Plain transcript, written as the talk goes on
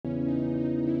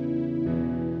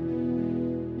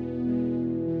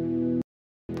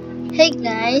Hey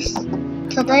guys,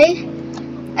 today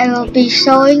I will be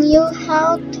showing you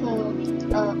how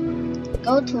to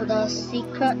go to the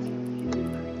secret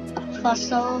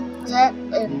fossil that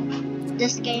in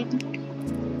this game,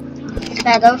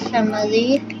 Feather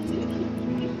Family.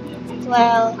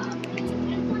 Well,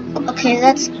 okay,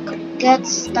 let's get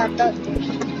started.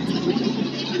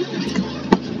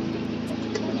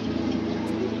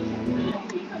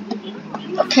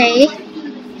 Okay,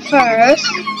 first,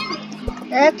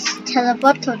 let's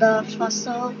teleport to the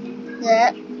fossil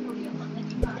that.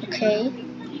 Okay,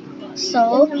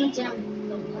 so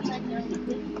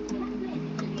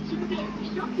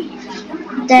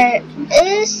there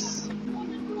is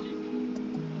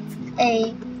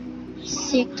a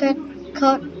secret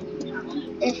code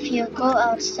if you go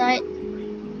outside,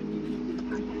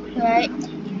 right?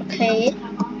 Okay.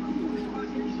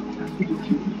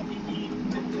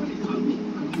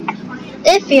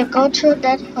 If you go through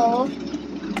that hole,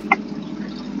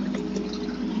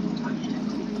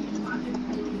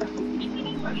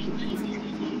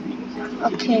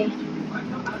 okay,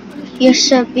 you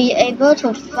should be able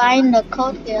to find the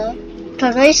code here.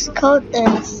 Today's code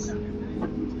is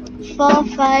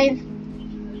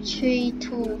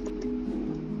 4532.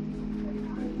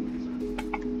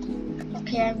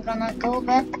 Okay, I'm gonna go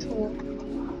back to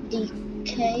the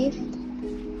cave.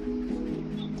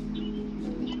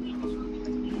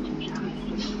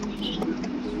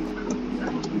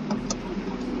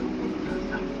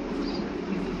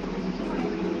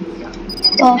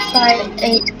 Four, five,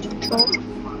 eight, two.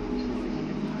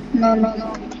 No,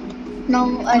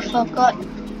 I forgot.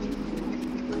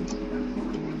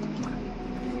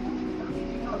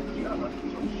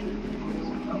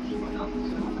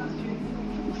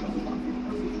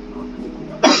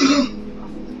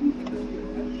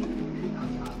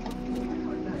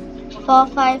 Four,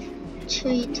 five,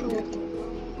 three, two.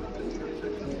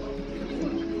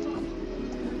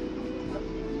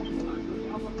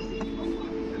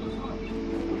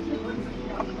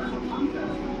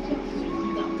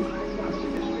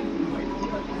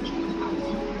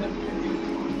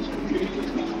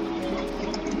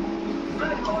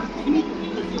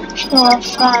 Four,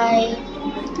 five,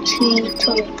 three,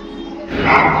 two.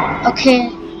 Okay,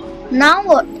 now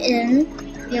we're in.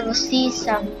 You will see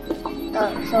some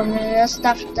familiar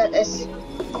stuff that is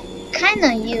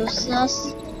kinda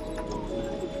useless.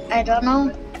 I don't know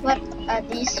what are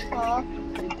these for,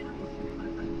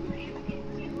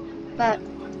 but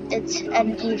it's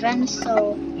an event,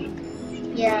 so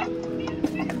yeah.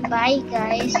 Bye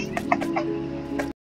guys.